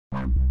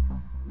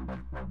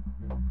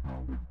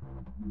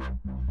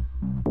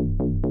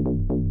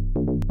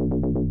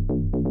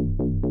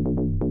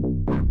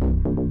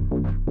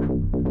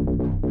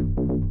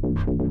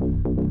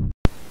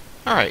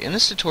Alright, in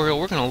this tutorial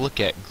we're going to look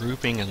at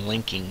grouping and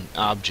linking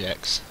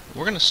objects.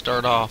 We're going to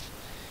start off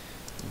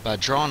by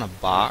drawing a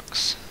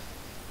box.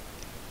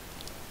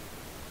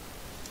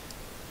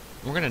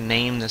 We're going to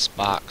name this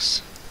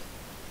box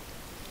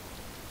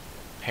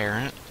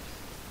Parent,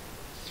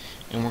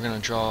 and we're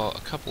going to draw a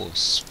couple of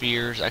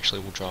spheres.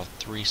 Actually, we'll draw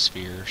 3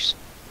 spheres.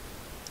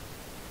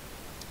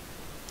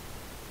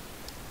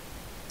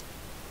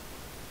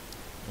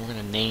 We're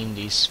going to name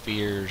these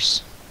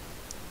spheres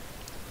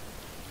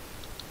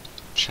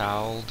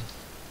Child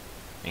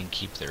and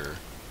keep their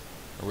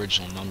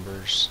original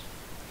numbers.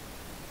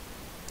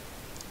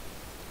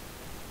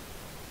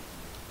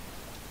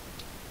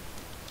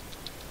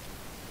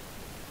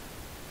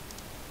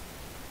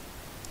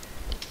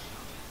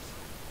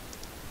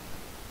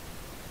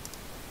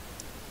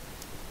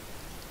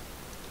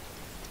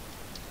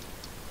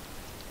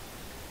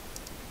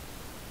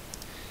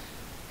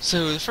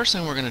 So the first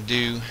thing we're going to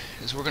do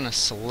is we're going to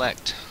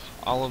select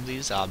all of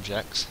these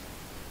objects.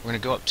 We're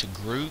going to go up to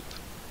Group,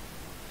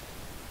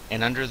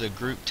 and under the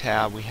Group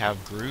tab we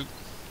have Group,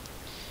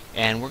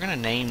 and we're going to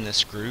name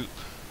this group,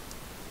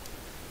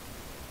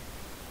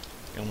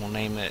 and we'll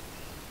name it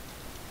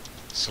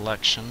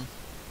Selection.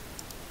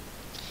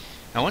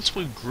 Now once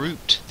we've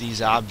grouped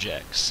these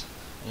objects,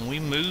 when we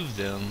move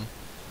them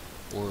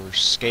or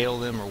scale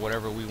them or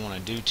whatever we want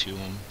to do to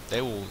them,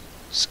 they will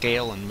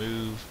scale and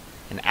move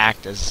and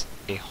act as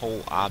a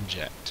whole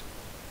object.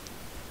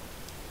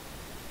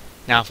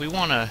 Now if we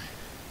want to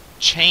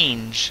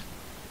change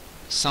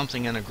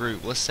something in a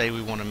group, let's say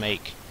we want to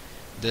make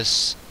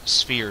this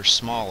sphere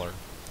smaller,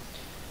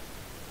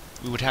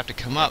 we would have to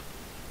come up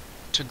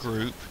to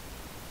Group,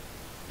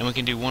 and we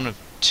can do one of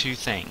 2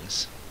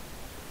 things.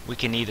 We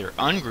can either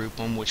ungroup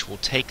them, which will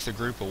take the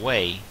group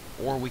away,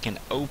 or we can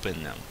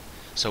open them.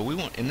 So we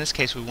want, in this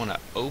case, we want to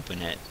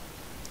open it.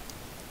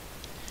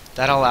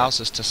 That allows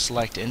us to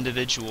select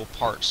individual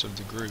parts of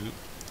the group,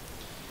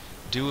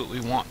 do what we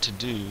want to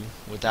do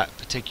with that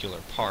particular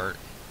part,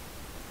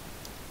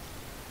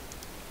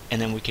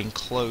 and then we can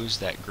close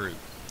that group.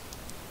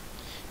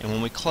 And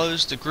when we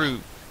close the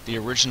group, the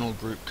original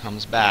group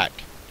comes back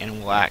and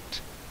will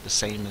act the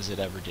same as it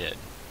ever did.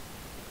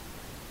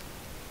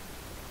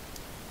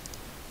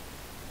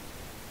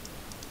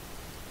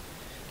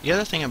 The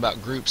other thing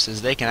about groups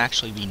is they can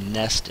actually be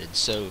nested.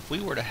 So if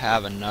we were to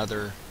have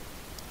another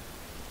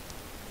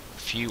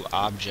few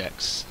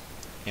objects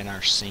in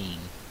our scene,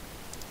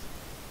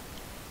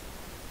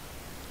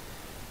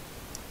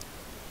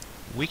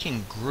 we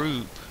can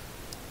group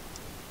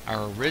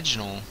our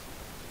original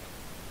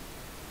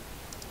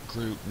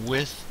group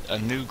with a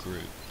new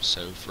group.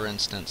 So for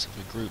instance, if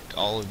we grouped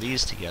all of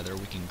these together,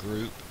 we can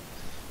group,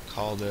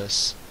 call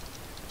this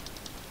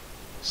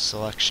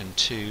Selection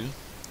 2,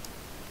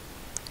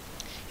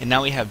 and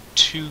now we have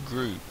 2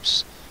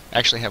 groups.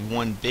 Actually have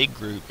one big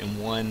group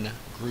and one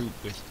group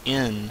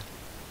within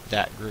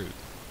that group.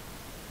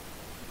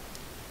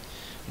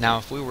 Now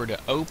if we were to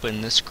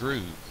open this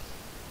group,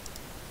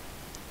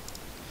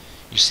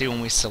 you see when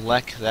we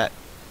select that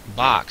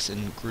box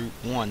in Group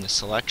 1, the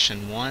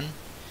Selection 1,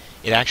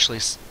 it actually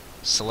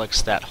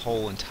selects that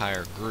whole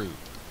entire group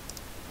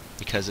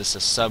because it's a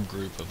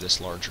subgroup of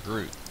this larger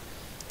group.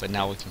 But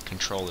now we can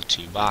control the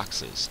 2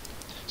 boxes.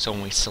 So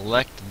when we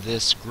select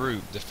this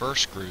group, the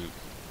first group,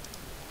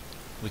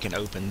 we can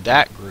open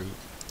that group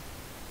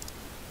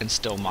and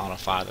still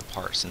modify the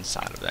parts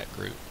inside of that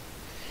group.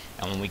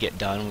 And when we get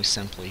done, we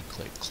simply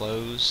click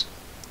Close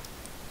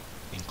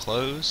and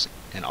Close,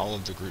 and all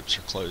of the groups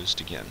are closed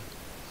again.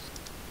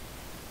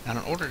 Now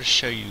in order to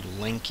show you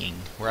linking,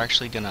 we're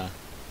actually going to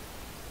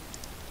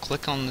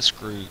click on this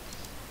group,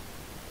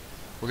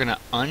 we're going to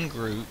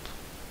ungroup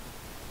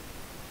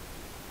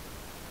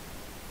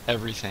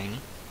everything.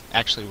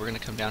 Actually, we're going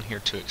to come down here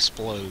to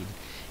Explode,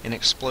 and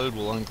Explode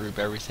will ungroup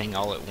everything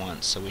all at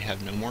once, so we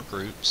have no more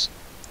groups.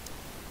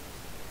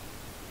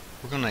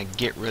 We're going to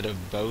get rid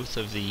of both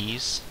of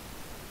these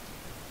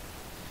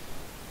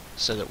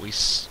so that we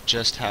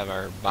just have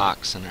our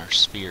box and our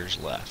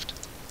spheres left.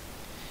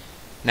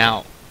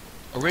 Now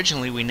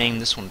originally we named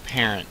this one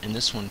Parent and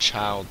this one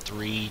Child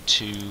 3,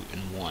 2,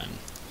 and 1.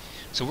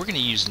 So we're going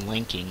to use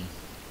linking.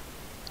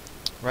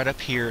 Right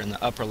up here in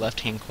the upper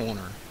left hand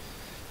corner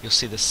you'll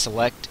see the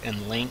Select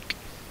and Link,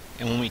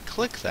 and when we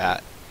click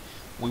that,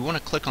 we want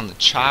to click on the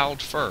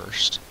child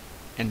first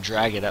and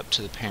drag it up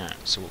to the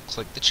parent. So we'll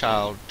click the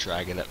child,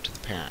 drag it up to the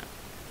parent.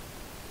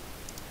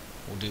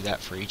 We'll do that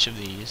for each of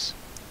these.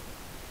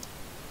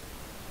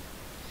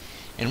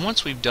 And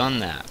once we've done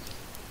that,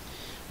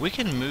 we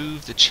can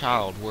move the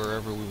child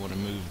wherever we want to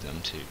move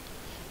them to.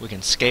 We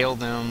can scale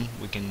them,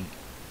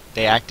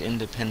 they act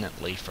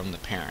independently from the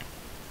parent.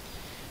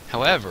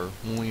 However,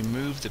 when we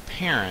move the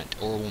parent,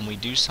 or when we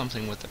do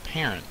something with the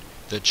parent,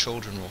 the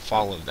children will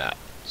follow that.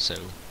 So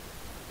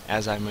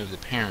as I move the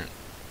parent,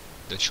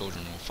 the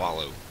children will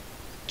follow,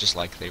 just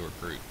like they were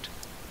grouped.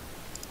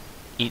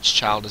 Each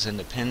child is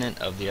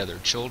independent of the other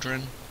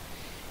children,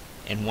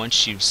 and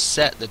once you've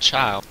set the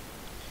child,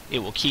 it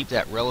will keep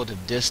that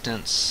relative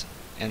distance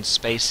and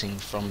spacing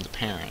from the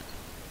parent.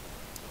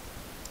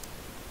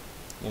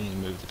 when we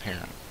move the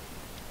parent.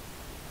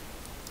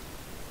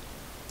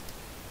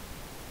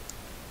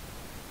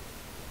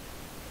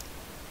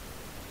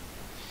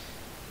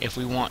 If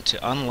we want to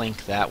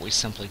unlink that, we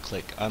simply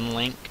click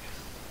unlink.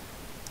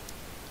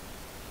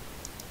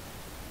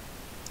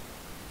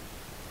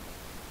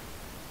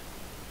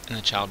 And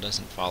the child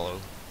doesn't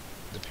follow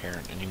the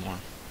parent anymore.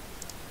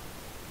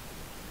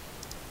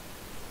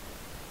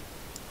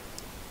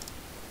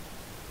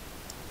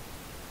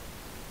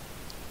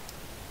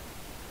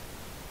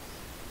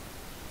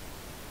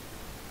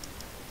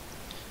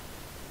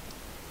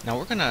 Now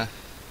we're going to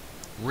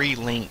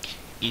relink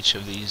each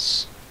of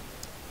these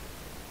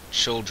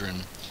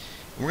children.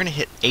 We're going to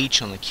hit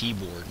H on the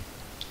keyboard.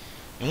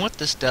 And what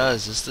this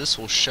does is this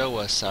will show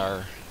us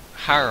our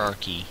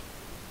hierarchy.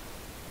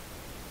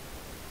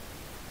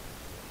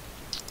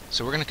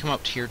 So we're going to come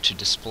up here to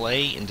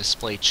display and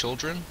display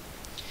children,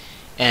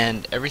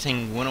 and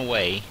everything went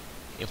away.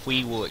 If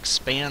we will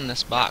expand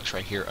this box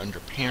right here under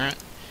parent,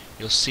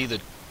 you'll see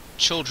the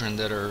children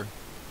that are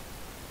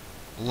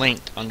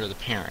linked under the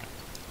parent.